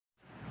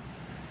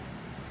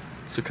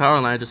So Kyle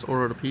and I just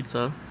ordered a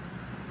pizza.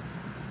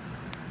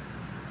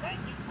 Thank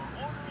you for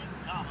ordering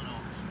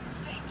Domino's.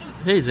 Stay tuned.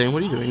 Hey Zane,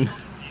 what are you doing?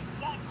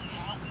 Exactly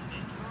how we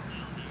make your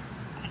meal here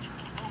at your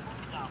local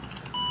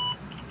Domino's.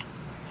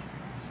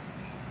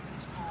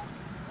 It's called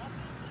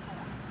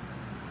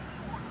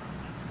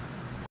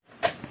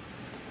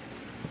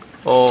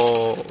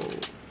Oh,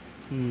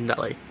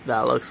 Nelly,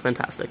 that looks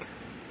fantastic.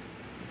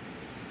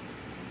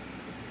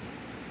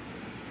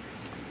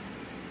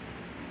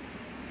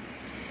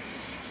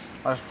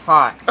 That's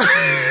hot.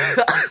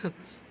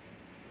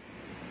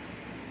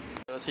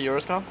 Let's see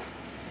yours, Kyle.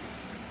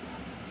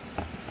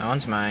 That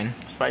one's mine.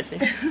 Spicy.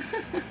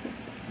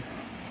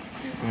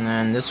 And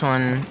then this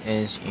one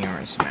is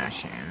yours,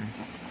 smashing.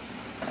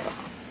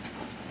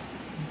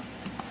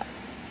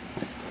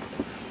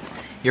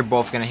 You're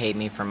both gonna hate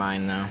me for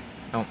mine, though.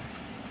 Oh.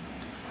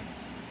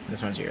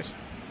 This one's yours.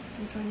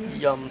 What's on yours?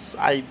 Yums.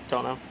 I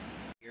don't know.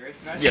 Yours?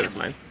 Yeah, that's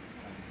mine.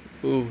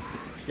 Ooh,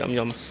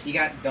 yums. You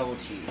got double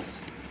cheese.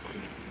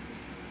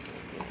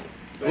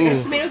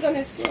 There's tomatoes on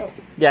his too.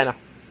 Yeah, no.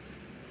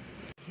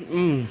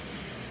 Mmm.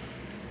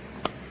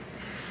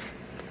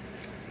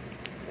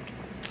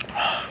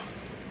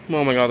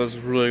 Oh my god, this is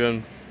really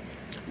good.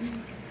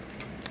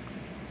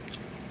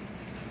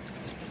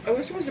 I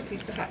wish there was a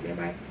Pizza Hut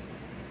nearby.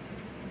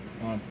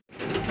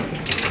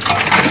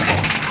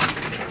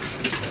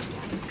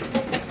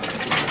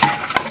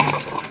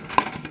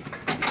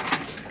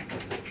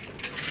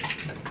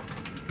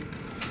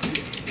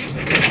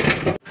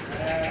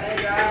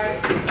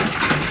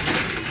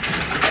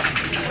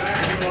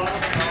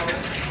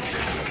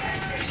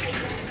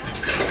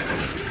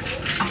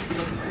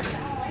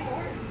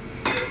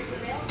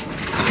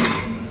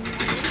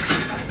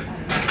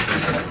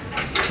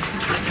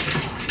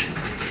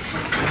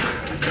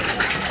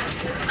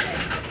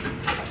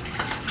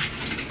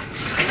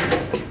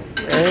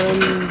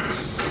 And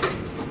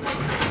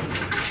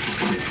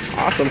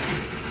awesome.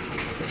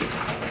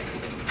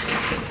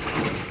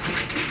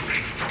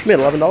 Made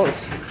 $11.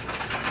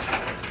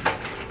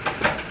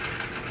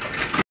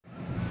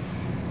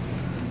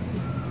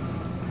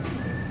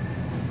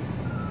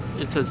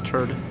 It says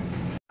turd.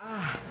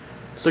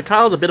 So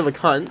Kyle's a bit of a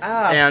cunt,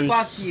 and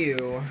fuck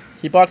you.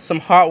 he bought some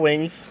hot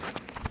wings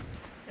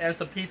and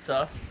some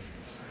pizza.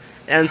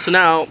 And so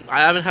now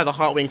I haven't had the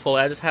hot wing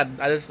fully. I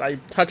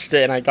touched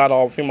it and I got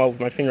all film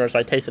over my fingers. So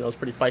I tasted it. It was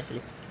pretty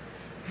spicy.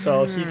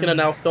 So he's gonna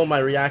now film my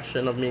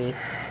reaction of me,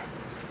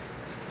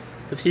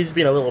 cause he's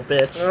being a little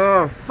bitch.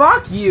 Oh,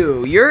 fuck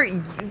you.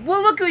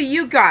 Well, look what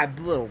you got,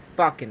 little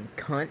fucking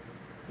cunt.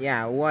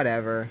 Yeah,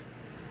 whatever.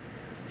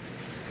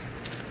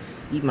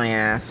 Eat my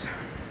ass.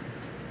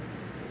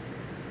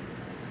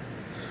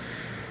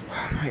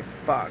 Oh my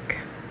fuck.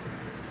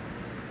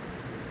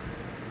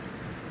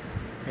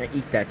 Yeah,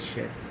 eat that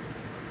shit.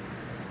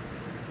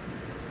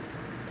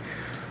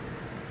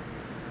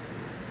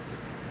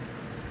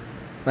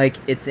 Like,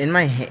 it's in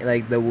my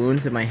like the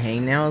wounds of my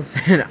hangnails,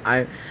 and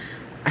I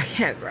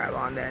can't grab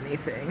onto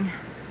anything.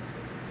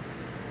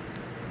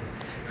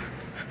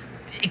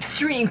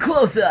 Extreme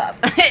close up.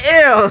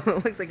 Ew.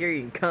 Looks like you're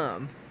eating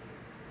cum.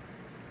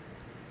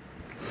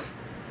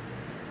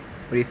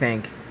 What do you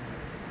think?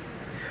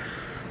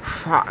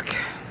 Fuck.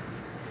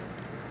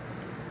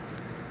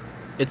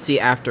 It's the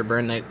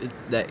afterburn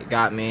that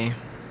got me.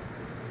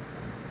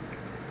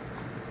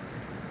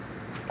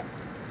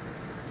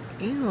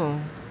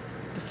 Ew.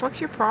 The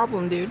fuck's your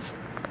problem, dude?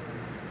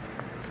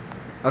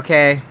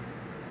 Okay.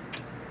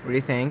 What do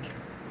you think?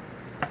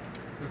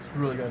 It's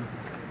really good.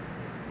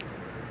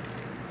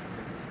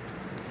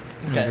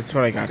 Okay. That's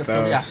what I got,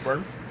 those.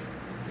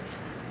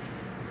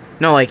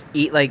 No, like,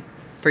 eat, like,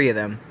 3 of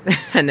them.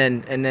 and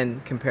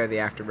then compare the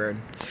afterburn.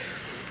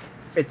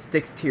 It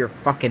sticks to your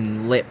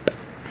fucking lip.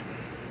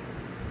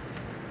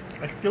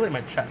 I feel it in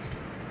my chest.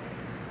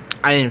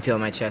 I didn't feel it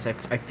in my chest.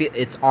 I feel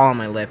it's all on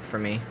my lip for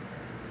me.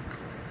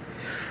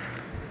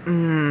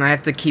 I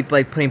have to keep,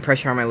 like, putting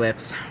pressure on my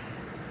lips.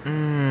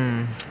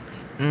 Who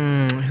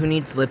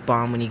needs lip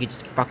balm when you could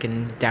just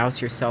fucking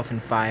douse yourself in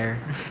fire?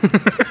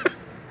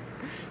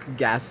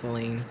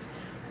 Gasoline.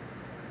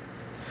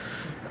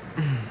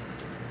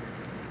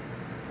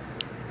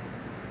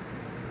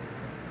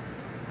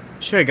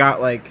 Should have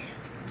got, like,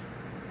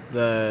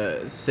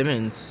 the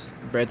Simmons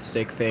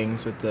breadstick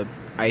things with the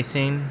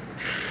icing.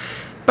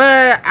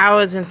 But I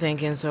wasn't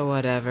thinking, so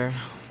whatever.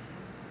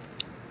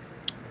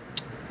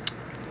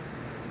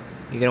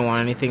 You gonna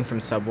want anything from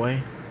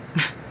Subway?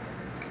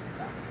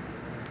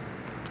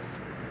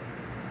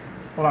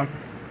 Hold on.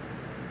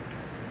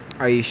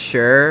 Are you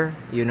sure?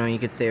 You know you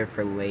could save it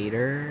for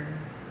later?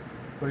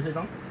 What did you say,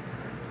 Tom?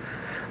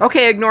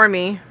 Okay, ignore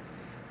me.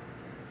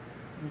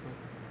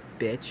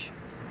 Bitch.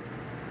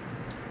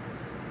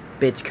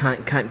 Bitch,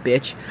 cunt,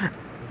 bitch.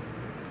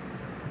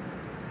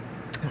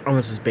 I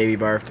almost just baby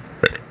barfed.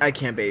 I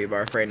can't baby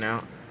barf right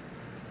now.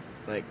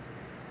 Like,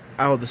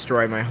 I will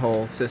destroy my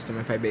whole system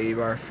if I baby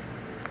barf.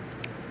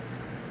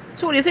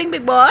 So what do you think,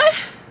 big boy?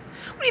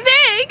 What do you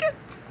think?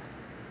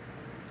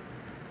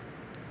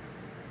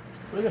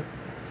 Really good.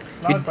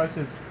 Not as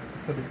spicy as it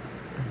could be.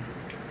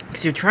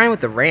 Because you're trying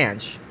with the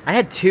ranch. I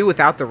had 2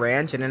 without the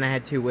ranch, and then I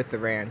had 2 with the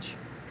ranch.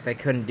 Because I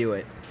couldn't do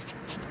it.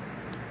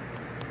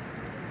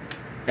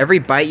 Every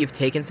bite you've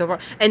taken so far.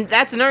 And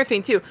that's another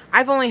thing, too.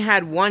 I've only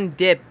had 1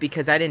 dip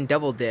because I didn't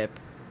double dip.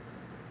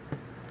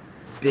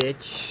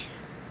 Bitch.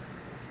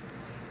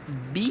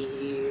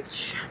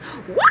 Bitch.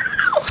 Wow!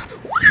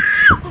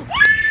 Wow! Wow!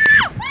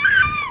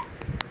 Wow!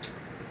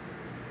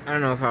 I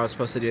don't know if I was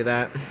supposed to do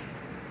that.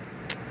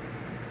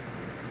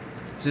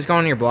 Does this go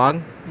on your blog?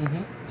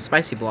 Mm-hmm.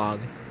 Spicy blog.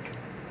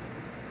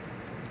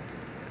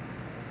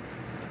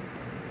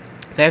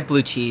 They have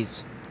blue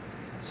cheese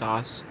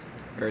sauce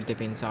or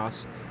dipping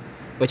sauce,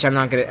 which I'm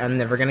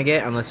never gonna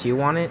get unless you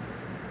want it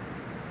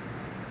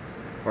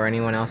or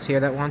anyone else here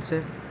that wants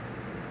it.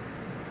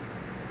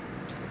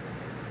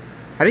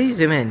 How do you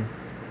zoom in?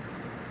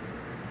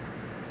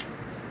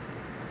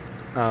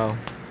 Oh.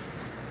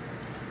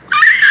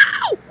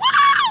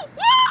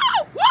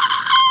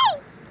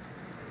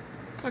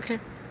 Okay.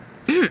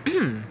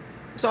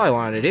 That's all I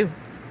wanted to do.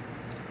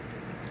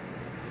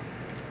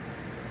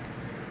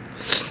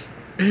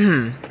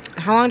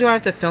 How long do I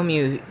have to film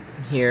you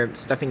here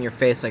stuffing your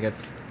face like a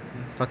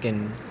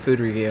fucking food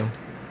review?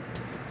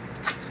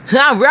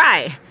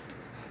 Alright!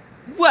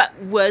 What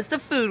was the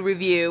food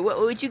review? What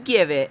would you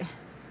give it?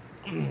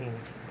 I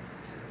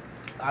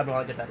don't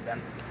want to get that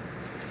again.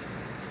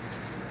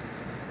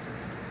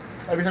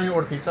 Every time you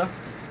order pizza,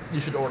 you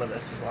should order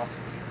this as well.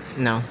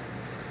 No.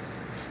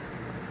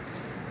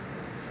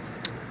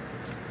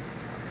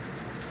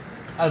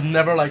 I've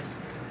never liked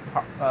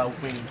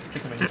wings,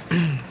 chicken wings.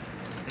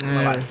 In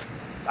my life.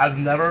 I've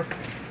never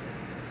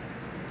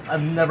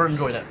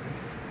enjoyed it.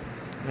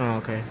 Oh,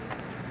 okay.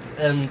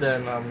 And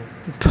then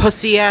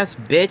Pussy ass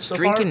bitch So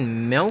drinking far-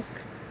 milk?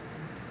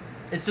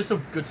 it's just a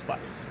good spice.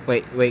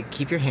 Wait,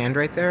 keep your hand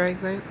right there,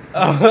 right there.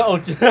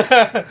 Oh,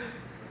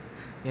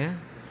 Yeah?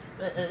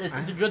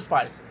 it's a good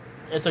spice.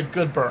 It's a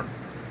good burn.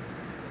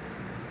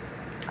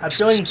 I'm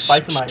feeling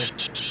spice in my,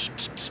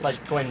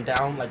 like, going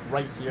down, like,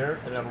 right here,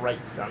 and then right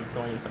here. I'm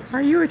feeling spice.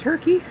 Are you a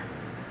turkey?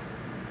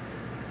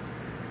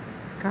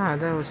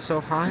 God, that was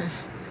so hot.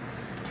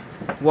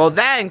 Well,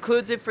 that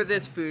includes it for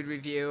this food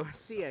review.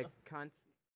 See ya, cunts.